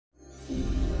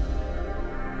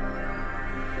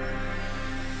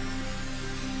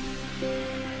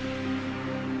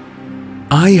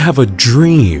I have a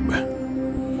dream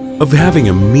of having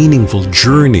a meaningful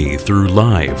journey through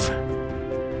life,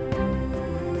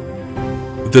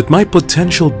 that my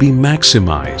potential be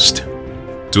maximized,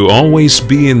 to always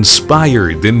be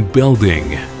inspired in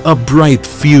building a bright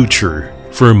future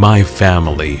for my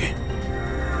family.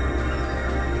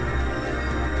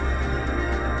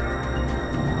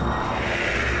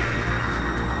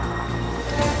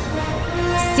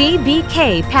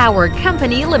 CBK Power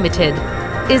Company Limited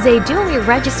is a duly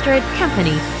registered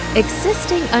company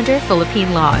existing under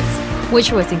Philippine laws,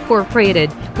 which was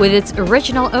incorporated with its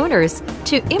original owners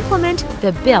to implement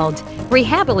the Build,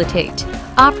 Rehabilitate,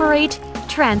 Operate,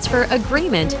 Transfer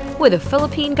agreement with the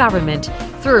Philippine Government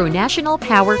through National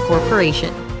Power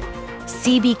Corporation.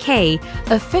 CBK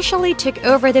officially took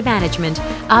over the management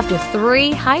of the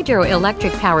 3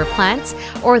 hydroelectric power plants,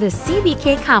 or the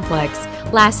CBK complex,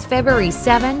 last February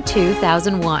 7,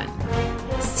 2001.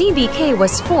 CBK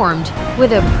was formed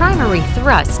with a primary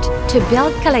thrust to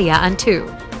build Kalayaan 2,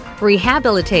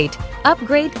 rehabilitate,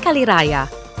 upgrade Caliraya,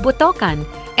 Botocan,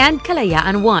 and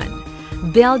Kalayaan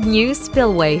 1, build new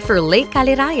spillway for Lake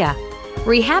Caliraya,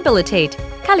 rehabilitate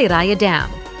Caliraya Dam,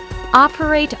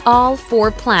 operate all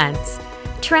 4 plants,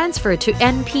 transfer to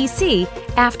NPC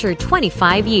after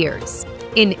 25 years.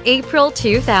 In April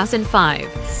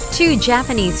 2005, 2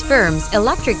 Japanese firms,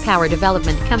 Electric Power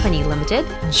Development Company Limited,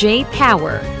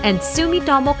 J-Power, and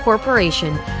Sumitomo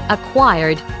Corporation,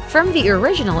 acquired from the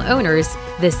original owners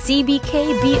the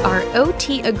CBK BROT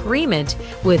agreement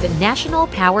with National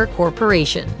Power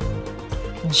Corporation.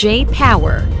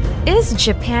 J-Power is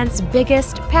Japan's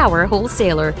biggest power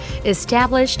wholesaler,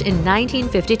 established in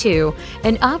 1952,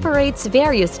 and operates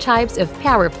various types of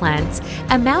power plants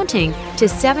amounting to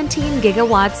 17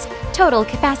 gigawatts total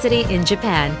capacity in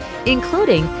Japan,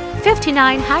 including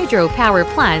 59 hydropower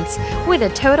plants with a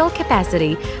total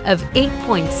capacity of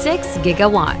 8.6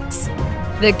 gigawatts.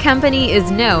 The company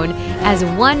is known as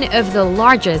one of the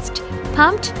largest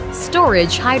pumped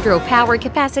storage hydropower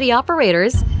capacity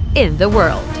operators in the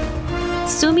world.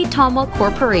 Sumitomo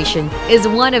Corporation is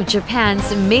one of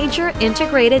Japan's major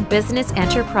integrated business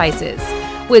enterprises,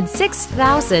 with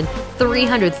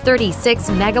 6,336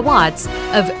 megawatts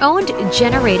of owned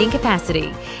generating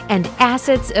capacity and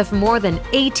assets of more than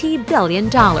 $80 billion.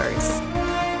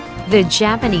 The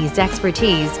Japanese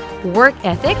expertise, work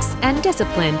ethics, and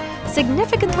discipline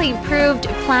significantly improved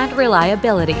plant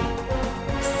reliability.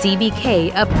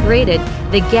 CBK upgraded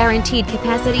the guaranteed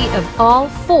capacity of all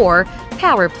 4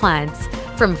 power plants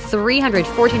from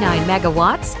 349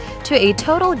 megawatts to a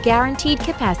total guaranteed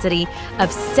capacity of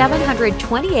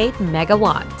 728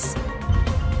 megawatts.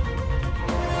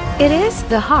 It is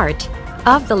the heart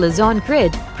of the Luzon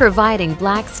grid, providing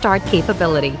black start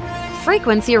capability,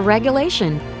 frequency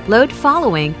regulation, load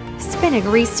following, spinning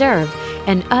reserve,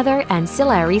 and other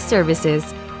ancillary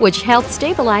services, which help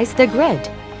stabilize the grid.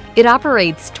 It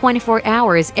operates 24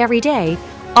 hours every day,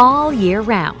 all year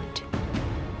round.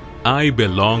 I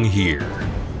belong here.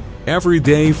 Every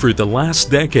day for the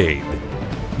last decade,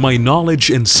 my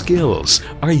knowledge and skills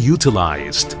are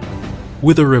utilized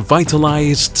with a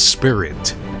revitalized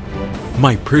spirit.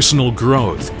 My personal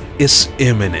growth is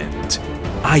imminent.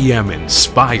 I am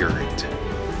inspired.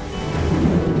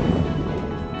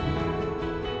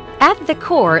 At the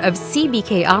core of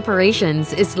CBK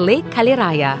operations is Lake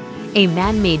Caliraya, a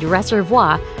man-made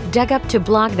reservoir dug up to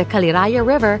block the Caliraya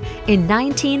River in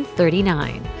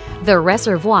 1939. The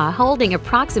reservoir, holding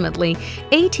approximately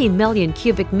 80 million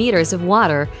cubic meters of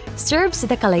water, serves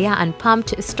the Kalayaan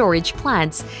pumped storage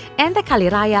plants and the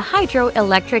Caliraya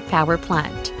Hydroelectric Power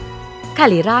Plant.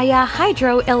 Caliraya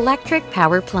Hydroelectric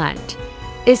Power Plant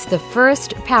is the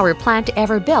first power plant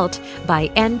ever built by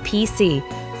NPC.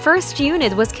 First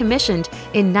unit was commissioned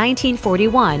in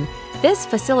 1941. This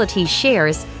facility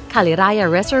shares Caliraya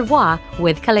Reservoir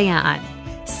with Kalayaan.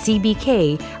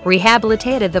 CBK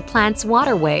rehabilitated the plant's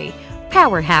waterway,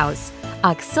 powerhouse,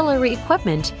 auxiliary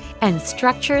equipment, and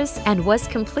structures, and was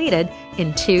completed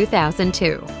in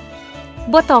 2002.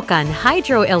 Botocan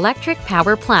Hydroelectric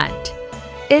Power Plant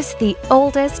is the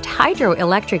oldest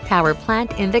hydroelectric power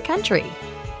plant in the country.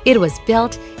 It was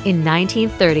built in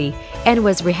 1930 and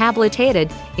was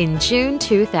rehabilitated in June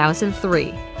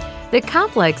 2003. The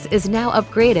complex is now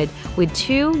upgraded with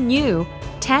 2 new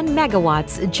 10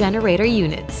 megawatts generator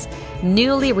units,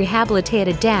 newly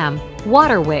rehabilitated dam,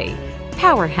 waterway,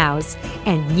 powerhouse,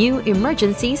 and new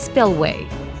emergency spillway.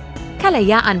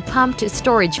 Kalayaan Pumped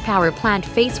Storage Power Plant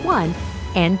Phase 1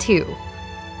 and 2.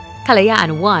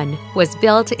 Kalayaan 1 was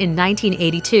built in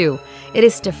 1982. It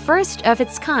is the first of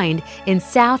its kind in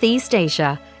Southeast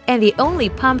Asia and the only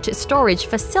pumped storage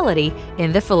facility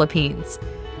in the Philippines.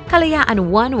 Kalayaan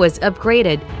 1 was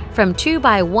upgraded from 2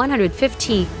 by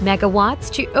 150 megawatts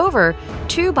to over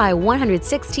 2 by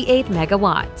 168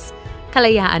 megawatts.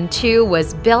 Kalayaan 2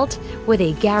 was built with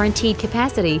a guaranteed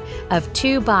capacity of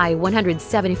 2 by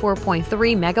 174.3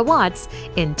 megawatts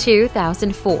in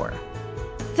 2004.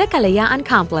 The Kalayaan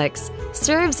complex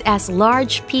serves as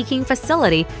large peaking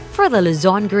facility for the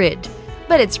Luzon grid,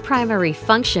 but its primary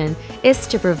function is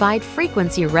to provide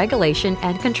frequency regulation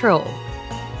and control.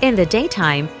 In the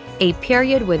daytime, a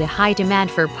period with a high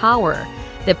demand for power,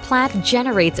 the plant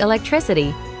generates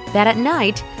electricity. That at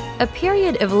night, a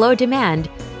period of low demand,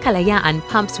 Kalayaan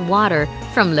pumps water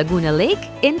from Laguna Lake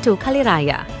into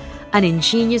Caliraya, an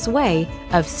ingenious way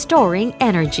of storing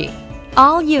energy.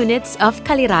 All units of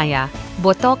Caliraya,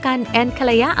 Botocan, and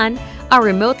Kalayaan are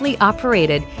remotely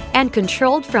operated and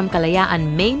controlled from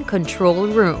Kalayaan main control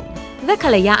room. The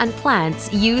Kalayaan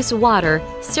plants use water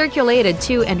circulated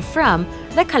to and from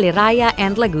the Caliraya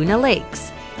and Laguna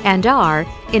lakes and are,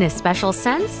 in a special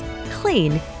sense,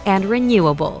 clean and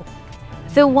renewable.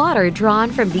 The water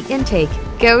drawn from the intake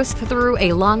goes through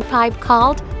a long pipe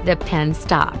called the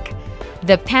penstock.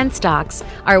 The penstocks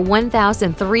are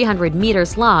 1,300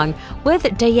 meters long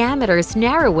with diameters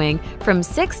narrowing from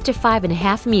 6 to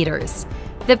 5.5 meters.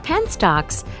 The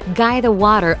penstocks guide the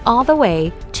water all the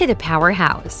way to the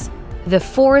powerhouse. The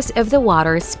force of the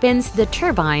water spins the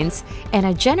turbines, and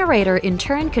a generator in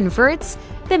turn converts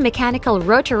the mechanical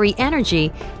rotary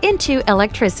energy into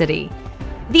electricity.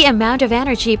 The amount of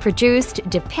energy produced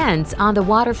depends on the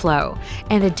water flow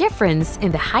and the difference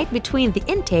in the height between the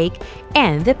intake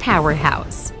and the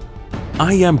powerhouse.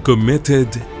 I am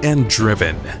committed and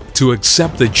driven to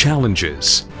accept the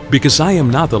challenges because I am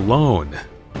not alone.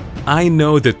 I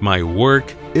know that my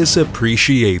work is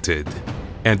appreciated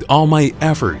and all my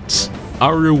efforts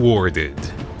are rewarded.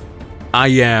 I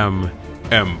am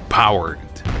empowered.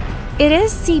 It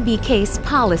is CBK's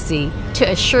policy to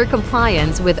assure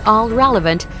compliance with all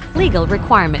relevant legal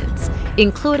requirements,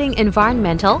 including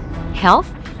environmental,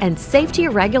 health, and safety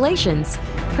regulations,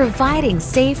 providing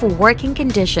safe working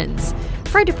conditions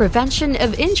for the prevention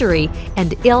of injury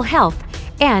and ill health,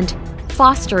 and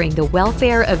fostering the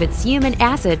welfare of its human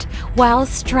asset while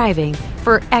striving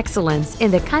for excellence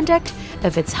in the conduct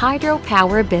of its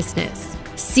hydropower business.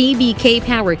 CBK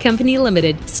Power Company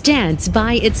Limited stands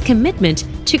by its commitment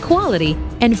to quality,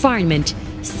 environment,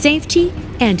 safety,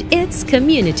 and its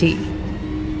community.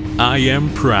 I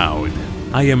am proud.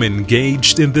 I am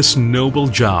engaged in this noble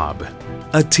job.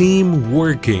 A team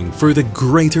working for the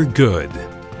greater good.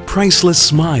 Priceless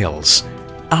smiles,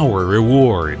 our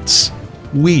rewards.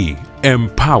 We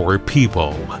empower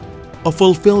people. A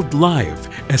fulfilled life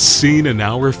as seen in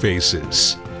our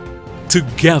faces.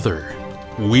 Together,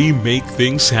 we make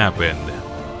things happen.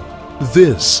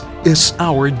 This is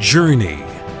our journey.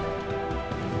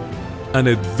 An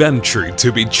adventure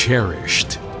to be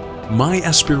cherished. My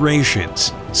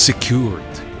aspirations secured.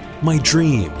 My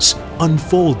dreams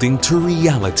unfolding to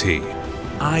reality.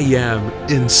 I am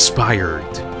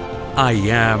inspired. I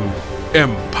am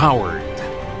empowered.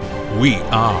 We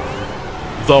are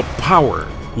the power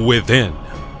within.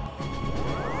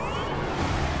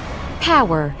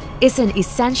 Power is an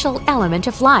essential element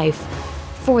of life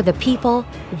for the people,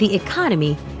 the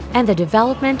economy, and the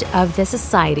development of the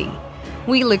society.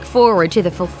 We look forward to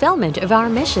the fulfillment of our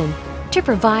mission to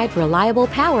provide reliable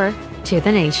power to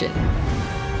the nation.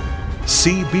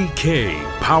 CBK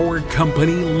Power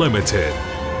Company Limited.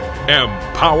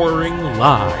 Empowering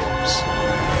lives.